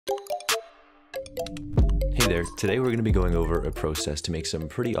Hey there, today we're going to be going over a process to make some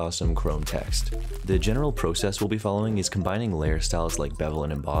pretty awesome Chrome text. The general process we'll be following is combining layer styles like bevel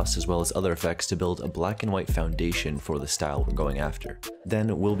and emboss as well as other effects to build a black and white foundation for the style we're going after.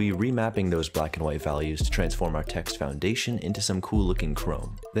 Then we'll be remapping those black and white values to transform our text foundation into some cool looking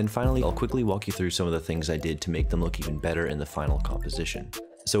Chrome. Then finally I'll quickly walk you through some of the things I did to make them look even better in the final composition.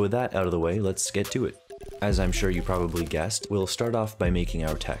 So with that out of the way, let's get to it. As I'm sure you probably guessed, we'll start off by making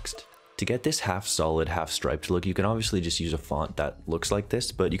our text. To get this half solid, half striped look, you can obviously just use a font that looks like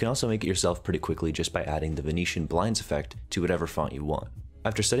this, but you can also make it yourself pretty quickly just by adding the Venetian blinds effect to whatever font you want.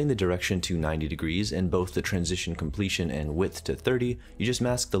 After setting the direction to 90 degrees and both the transition completion and width to 30, you just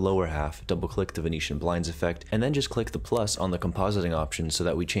mask the lower half, double click the Venetian blinds effect, and then just click the plus on the compositing option so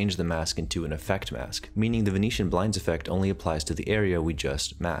that we change the mask into an effect mask, meaning the Venetian blinds effect only applies to the area we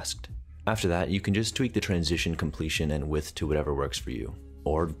just masked. After that, you can just tweak the transition completion and width to whatever works for you.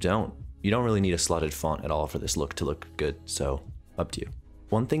 Or don't. You don't really need a slotted font at all for this look to look good, so up to you.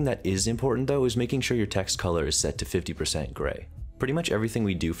 One thing that is important though is making sure your text color is set to 50% gray. Pretty much everything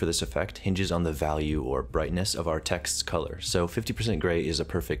we do for this effect hinges on the value or brightness of our text's color, so 50% gray is a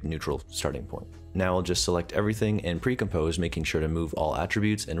perfect neutral starting point. Now I'll just select everything and pre-compose, making sure to move all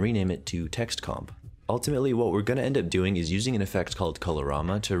attributes and rename it to text comp. Ultimately, what we're going to end up doing is using an effect called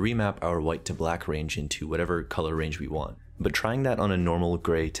colorama to remap our white to black range into whatever color range we want. But trying that on a normal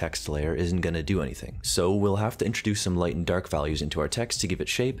gray text layer isn't going to do anything, so we'll have to introduce some light and dark values into our text to give it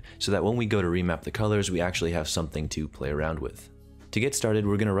shape so that when we go to remap the colors, we actually have something to play around with. To get started,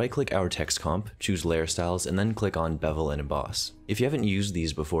 we're going to right-click our text comp, choose layer styles, and then click on bevel and emboss. If you haven't used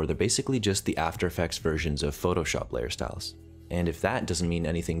these before, they're basically just the After Effects versions of Photoshop layer styles. And if that doesn't mean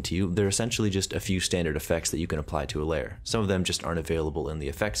anything to you, they're essentially just a few standard effects that you can apply to a layer. Some of them just aren't available in the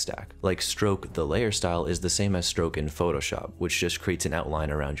effects stack. Like stroke, the layer style is the same as stroke in Photoshop, which just creates an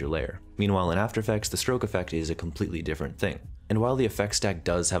outline around your layer. Meanwhile, in After Effects, the stroke effect is a completely different thing. And while the effects stack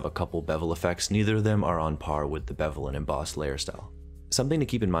does have a couple bevel effects, neither of them are on par with the bevel and emboss layer style. Something to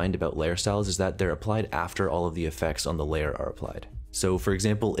keep in mind about layer styles is that they're applied after all of the effects on the layer are applied. So for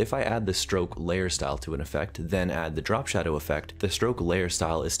example, if I add the stroke layer style to an effect, then add the drop shadow effect, the stroke layer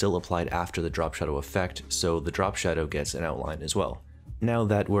style is still applied after the drop shadow effect, so the drop shadow gets an outline as well. Now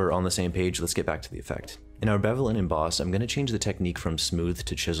that we're on the same page, let's get back to the effect. In our bevel and emboss, I'm going to change the technique from smooth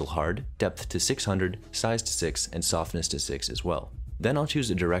to chisel hard, depth to 600, size to 6, and softness to 6 as well. Then I'll choose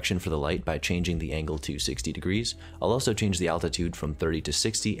a direction for the light by changing the angle to 60 degrees. I'll also change the altitude from 30 to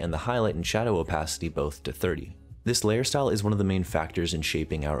 60 and the highlight and shadow opacity both to 30. This layer style is one of the main factors in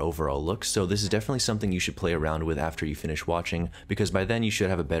shaping our overall look, so this is definitely something you should play around with after you finish watching, because by then you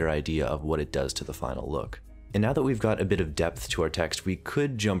should have a better idea of what it does to the final look. And now that we've got a bit of depth to our text, we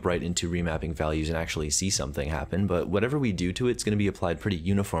could jump right into remapping values and actually see something happen, but whatever we do to it's going to be applied pretty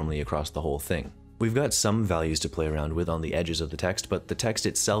uniformly across the whole thing. We've got some values to play around with on the edges of the text, but the text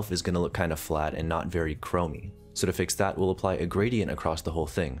itself is going to look kind of flat and not very chromy. So to fix that, we'll apply a gradient across the whole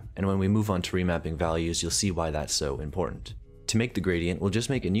thing, and when we move on to remapping values, you'll see why that's so important. To make the gradient, we'll just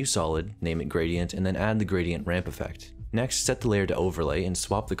make a new solid, name it gradient, and then add the gradient ramp effect. Next, set the layer to overlay and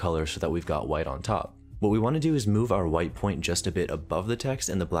swap the color so that we've got white on top. What we want to do is move our white point just a bit above the text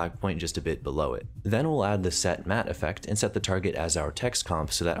and the black point just a bit below it. Then we'll add the set matte effect and set the target as our text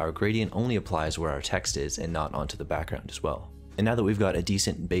comp so that our gradient only applies where our text is and not onto the background as well. And now that we've got a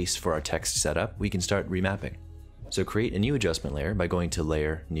decent base for our text set up, we can start remapping. So create a new adjustment layer by going to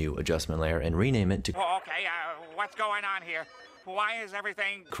Layer, New Adjustment Layer, and rename it to What's going on here? Why is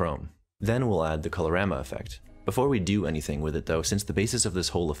everything Chrome. Then we'll add the colorama effect. Before we do anything with it though, since the basis of this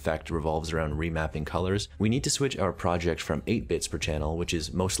whole effect revolves around remapping colors, we need to switch our project from 8 bits per channel, which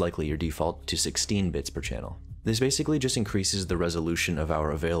is most likely your default, to 16 bits per channel. This basically just increases the resolution of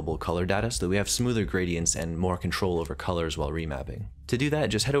our available color data so that we have smoother gradients and more control over colors while remapping. To do that,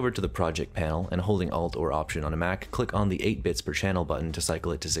 just head over to the project panel and holding Alt or Option on a Mac, click on the 8 bits per channel button to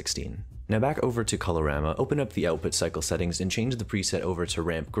cycle it to 16. Now back over to Colorama, open up the output cycle settings and change the preset over to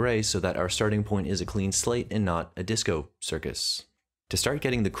Ramp Gray so that our starting point is a clean slate and not a disco circus. To start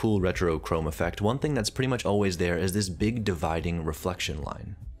getting the cool retro chrome effect, one thing that's pretty much always there is this big dividing reflection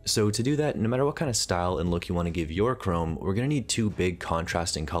line. So to do that, no matter what kind of style and look you want to give your chrome, we're going to need two big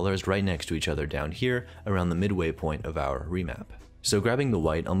contrasting colors right next to each other down here around the midway point of our remap. So grabbing the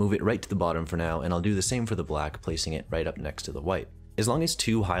white, I'll move it right to the bottom for now, and I'll do the same for the black, placing it right up next to the white. As long as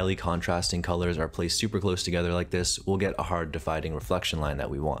two highly contrasting colors are placed super close together like this, we'll get a hard dividing reflection line that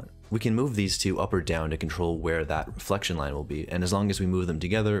we want. We can move these two up or down to control where that reflection line will be, and as long as we move them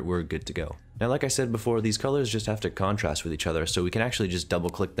together, we're good to go. Now, like I said before, these colors just have to contrast with each other, so we can actually just double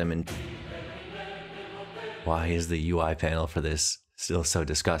click them and... Why is the UI panel for this still so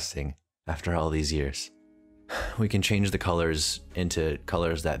disgusting? after all these years. We can change the colors into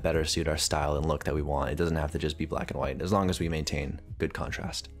colors that better suit our style and look that we want. It doesn't have to just be black and white, as long as we maintain good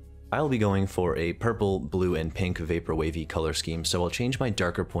contrast. I'll be going for a purple, blue, and pink vaporwavy color scheme, so I'll change my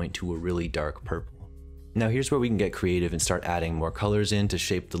darker point to a really dark purple. Now here's where we can get creative and start adding more colors in to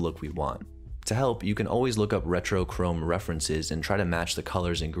shape the look we want. To help, you can always look up retro chrome references and try to match the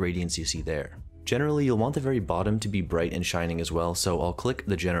colors and gradients you see there. Generally, you'll want the very bottom to be bright and shining as well, so I'll click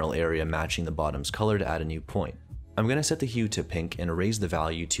the general area matching the bottom's color to add a new point. I'm going to set the hue to pink and raise the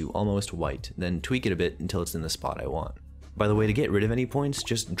value to almost white, then tweak it a bit until it's in the spot I want. By the way, to get rid of any points,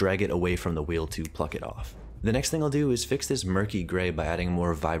 just drag it away from the wheel to pluck it off. The next thing I'll do is fix this murky gray by adding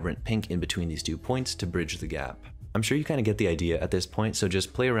more vibrant pink in between these 2 points to bridge the gap. I'm sure you kind of get the idea at this point, so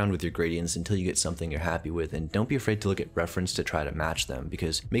just play around with your gradients until you get something you're happy with, and don't be afraid to look at reference to try to match them,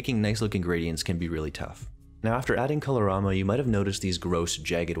 because making nice looking gradients can be really tough. Now after adding colorama, you might have noticed these gross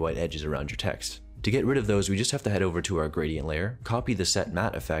jagged white edges around your text. To get rid of those, we just have to head over to our gradient layer, copy the set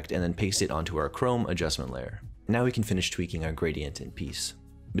matte effect, and then paste it onto our chrome adjustment layer. Now we can finish tweaking our gradient in peace.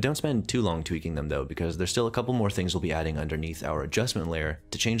 But don't spend too long tweaking them though, because there's still a couple more things we'll be adding underneath our adjustment layer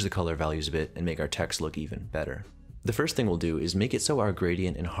to change the color values a bit and make our text look even better. The first thing we'll do is make it so our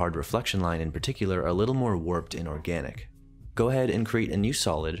gradient and hard reflection line in particular are a little more warped and organic. Go ahead and create a new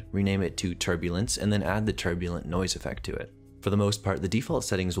solid, rename it to turbulence, and then add the turbulent noise effect to it. For the most part, the default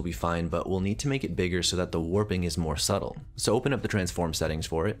settings will be fine, but we'll need to make it bigger so that the warping is more subtle. So open up the transform settings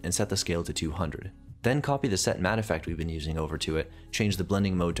for it and set the scale to 200. Then copy the set matte effect we've been using over to it, change the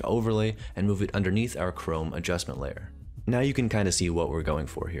blending mode to overlay, and move it underneath our chrome adjustment layer. Now you can kind of see what we're going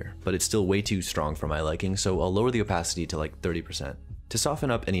for here, but it's still way too strong for my liking, so I'll lower the opacity to like 30%. To soften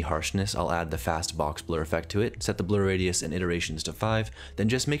up any harshness, I'll add the fast box blur effect to it, set the blur radius and iterations to 5, then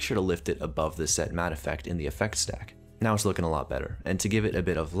just make sure to lift it above the set matte effect in the effect stack. Now it's looking a lot better, and to give it a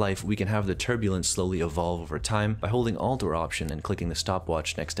bit of life, we can have the turbulence slowly evolve over time by holding Alt or Option and clicking the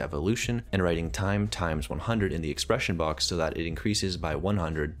stopwatch next to evolution and writing time times 100 in the expression box so that it increases by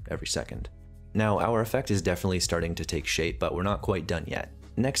 100 every second. Now our effect is definitely starting to take shape, but we're not quite done yet.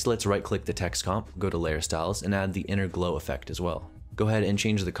 Next, let's right click the text comp, go to layer styles, and add the inner glow effect as well. Go ahead and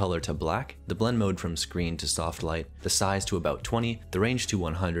change the color to black, the blend mode from screen to soft light, the size to about 20, the range to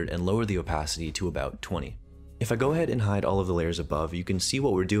 100, and lower the opacity to about 20. If I go ahead and hide all of the layers above, you can see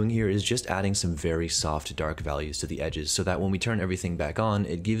what we're doing here is just adding some very soft dark values to the edges so that when we turn everything back on,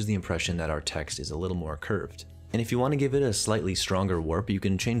 it gives the impression that our text is a little more curved. And if you want to give it a slightly stronger warp, you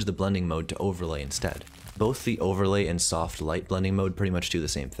can change the blending mode to overlay instead. Both the overlay and soft light blending mode pretty much do the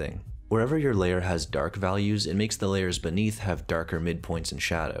same thing. Wherever your layer has dark values, it makes the layers beneath have darker midpoints and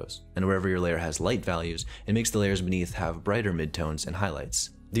shadows. And wherever your layer has light values, it makes the layers beneath have brighter midtones and highlights.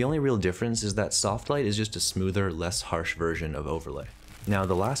 The only real difference is that soft light is just a smoother, less harsh version of overlay. Now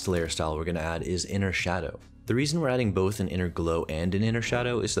the last layer style we're going to add is inner shadow. The reason we're adding both an inner glow and an inner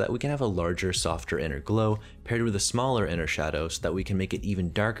shadow is so that we can have a larger, softer inner glow paired with a smaller inner shadow so that we can make it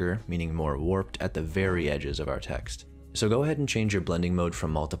even darker, meaning more warped, at the very edges of our text. So go ahead and change your blending mode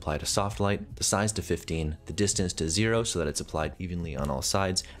from multiply to soft light, the size to 15, the distance to 0 so that it's applied evenly on all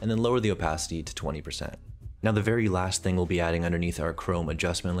sides, and then lower the opacity to 20%. Now the very last thing we'll be adding underneath our chrome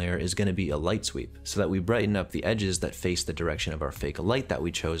adjustment layer is going to be a light sweep, so that we brighten up the edges that face the direction of our fake light that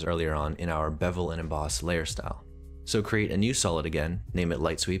we chose earlier on in our bevel and emboss layer style. So create a new solid again, name it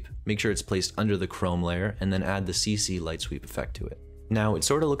light sweep, make sure it's placed under the chrome layer, and then add the CC light sweep effect to it. Now it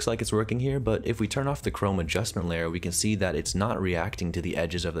sort of looks like it's working here, but if we turn off the chrome adjustment layer, we can see that it's not reacting to the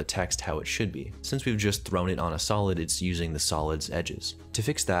edges of the text how it should be. Since we've just thrown it on a solid, it's using the solid's edges. To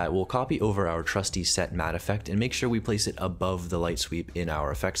fix that, we'll copy over our trusty set matte effect and make sure we place it above the light sweep in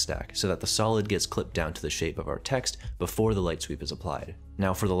our effect stack so that the solid gets clipped down to the shape of our text before the light sweep is applied.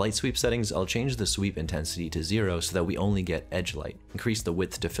 Now for the light sweep settings, I'll change the sweep intensity to 0 so that we only get edge light. Increase the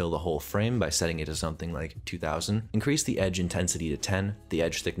width to fill the whole frame by setting it to something like 2000. Increase the edge intensity to 10, the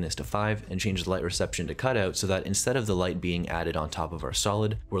edge thickness to 5, and change the light reception to cutout so that instead of the light being added on top of our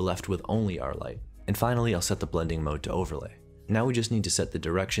solid, we're left with only our light. And finally, I'll set the blending mode to overlay. Now we just need to set the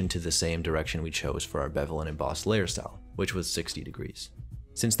direction to the same direction we chose for our bevel and emboss layer style, which was 60 degrees.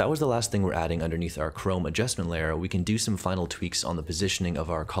 Since that was the last thing we're adding underneath our chrome adjustment layer, we can do some final tweaks on the positioning of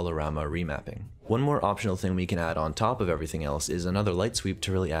our colorama remapping. One more optional thing we can add on top of everything else is another light sweep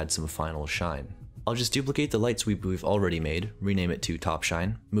to really add some final shine. I'll just duplicate the light sweep we've already made, rename it to top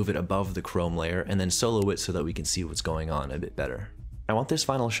shine, move it above the chrome layer, and then solo it so that we can see what's going on a bit better. I want this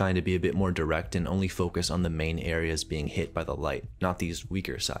final shine to be a bit more direct and only focus on the main areas being hit by the light, not these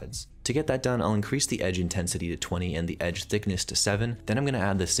weaker sides. To get that done, I'll increase the edge intensity to 20 and the edge thickness to 7, then I'm going to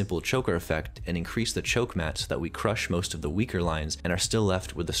add the simple choker effect and increase the choke mat so that we crush most of the weaker lines and are still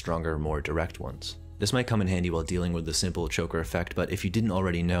left with the stronger, more direct ones. This might come in handy while dealing with the simple choker effect, but if you didn't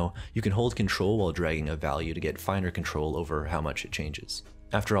already know, you can hold control while dragging a value to get finer control over how much it changes.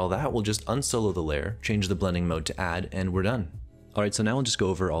 After all that, we'll just unsolo the layer, change the blending mode to add, and we're done. Alright, so now I'll just go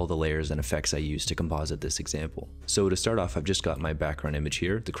over all the layers and effects I used to composite this example. So to start off, I've just got my background image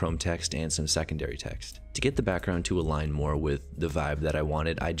here, the chrome text, and some secondary text. To get the background to align more with the vibe that I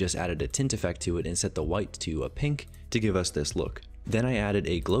wanted, I just added a tint effect to it and set the white to a pink to give us this look. Then I added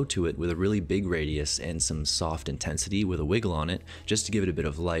a glow to it with a really big radius and some soft intensity with a wiggle on it, just to give it a bit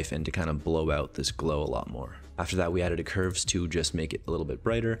of life and to kind of blow out this glow a lot more. After that, we added a curves to just make it a little bit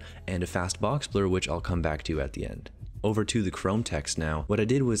brighter, and a fast box blur, which I'll come back to at the end. Over to the chrome text now, what I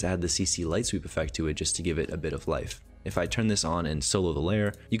did was add the CC light sweep effect to it just to give it a bit of life. If I turn this on and solo the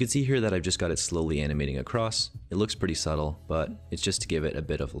layer, you can see here that I've just got it slowly animating across. It looks pretty subtle, but it's just to give it a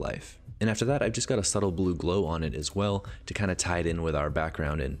bit of life. And after that, I've just got a subtle blue glow on it as well to kind of tie it in with our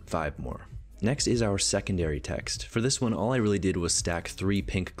background and vibe more. Next is our secondary text. For this one, all I really did was stack 3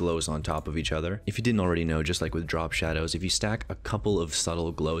 pink glows on top of each other. If you didn't already know, just like with drop shadows, if you stack a couple of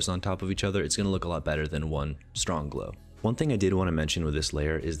subtle glows on top of each other, it's going to look a lot better than one strong glow. One thing I did want to mention with this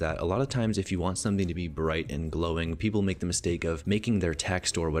layer is that a lot of times if you want something to be bright and glowing, people make the mistake of making their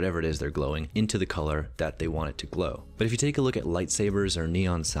text or whatever it is they're glowing into the color that they want it to glow. But if you take a look at lightsabers or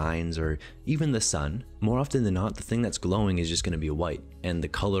neon signs or even the sun, more often than not, the thing that's glowing is just going to be white, and the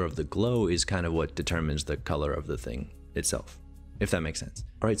color of the glow is kind of what determines the color of the thing itself, if that makes sense.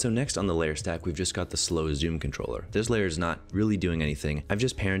 Alright, so next on the layer stack, we've just got the slow zoom controller. This layer is not really doing anything. I've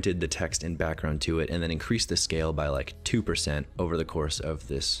just parented the text and background to it and then increased the scale by like 2% over the course of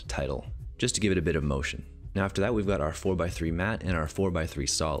this title, just to give it a bit of motion. Now after that, we've got our 4x3 matte and our 4x3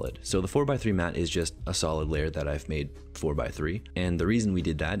 solid. So the 4x3 matte is just a solid layer that I've made 4x3. And the reason we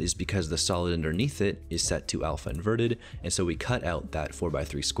did that is because the solid underneath it is set to alpha inverted. And so we cut out that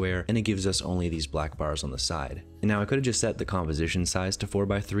 4x3 square and it gives us only these black bars on the side. And now I could have just set the composition size to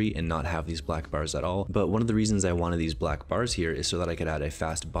 4x3 and not have these black bars at all. But one of the reasons I wanted these black bars here is so that I could add a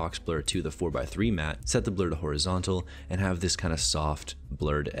fast box blur to the 4x3 matte, set the blur to horizontal, and have this kind of soft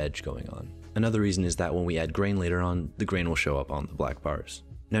blurred edge going on. Another reason is that when we add grain later on, the grain will show up on the black bars.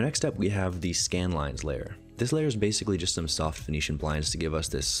 Now next up we have the scan lines layer. This layer is basically just some soft Venetian blinds to give us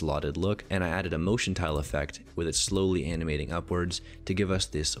this slotted look, and I added a motion tile effect with it slowly animating upwards to give us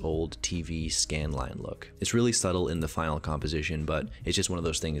this old TV scan line look. It's really subtle in the final composition, but it's just one of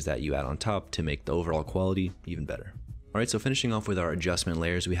those things that you add on top to make the overall quality even better. Alright, so finishing off with our adjustment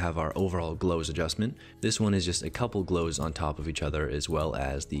layers, we have our overall glows adjustment. This one is just a couple glows on top of each other as well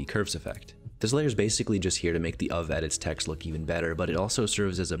as the curves effect. This layer is basically just here to make the of edits text look even better, but it also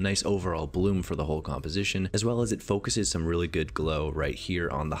serves as a nice overall bloom for the whole composition, as well as it focuses some really good glow right here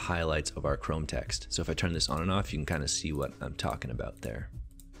on the highlights of our chrome text. So if I turn this on and off, you can kind of see what I'm talking about there.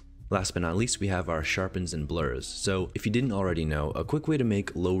 Last but not least, we have our sharpens and blurs. So if you didn't already know, a quick way to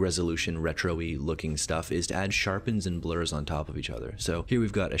make low resolution retro-y looking stuff is to add sharpens and blurs on top of each other. So here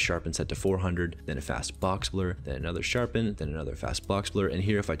we've got a sharpen set to 400, then a fast box blur, then another sharpen, then another fast box blur. And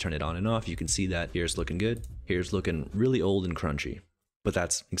here if I turn it on and off, you can see that here's looking good, here's looking really old and crunchy. But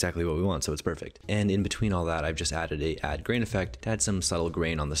that's exactly what we want, so it's perfect. And in between all that, I've just added a add grain effect to add some subtle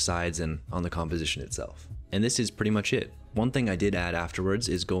grain on the sides and on the composition itself. And this is pretty much it. One thing I did add afterwards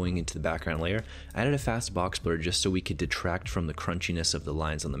is going into the background layer. I added a fast box blur just so we could detract from the crunchiness of the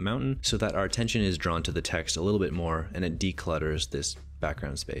lines on the mountain so that our attention is drawn to the text a little bit more and it declutters this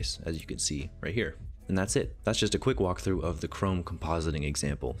background space, as you can see right here. And that's it. That's just a quick walkthrough of the Chrome compositing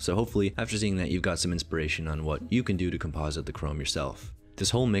example. So hopefully after seeing that, you've got some inspiration on what you can do to composite the Chrome yourself. This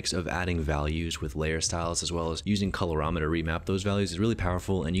whole mix of adding values with layer styles as well as using colorama to remap those values is really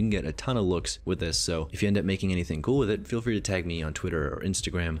powerful, and you can get a ton of looks with this. So if you end up making anything cool with it, feel free to tag me on Twitter or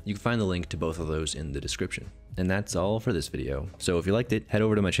Instagram. You can find the link to both of those in the description. And that's all for this video. So if you liked it, head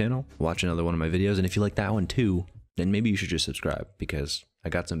over to my channel, watch another one of my videos, and if you like that one too, then maybe you should just subscribe because I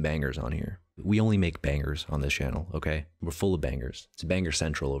got some bangers on here. We only make bangers on this channel, okay? We're full of bangers. It's Banger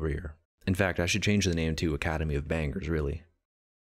Central over here. In fact, I should change the name to Academy of Bangers, really.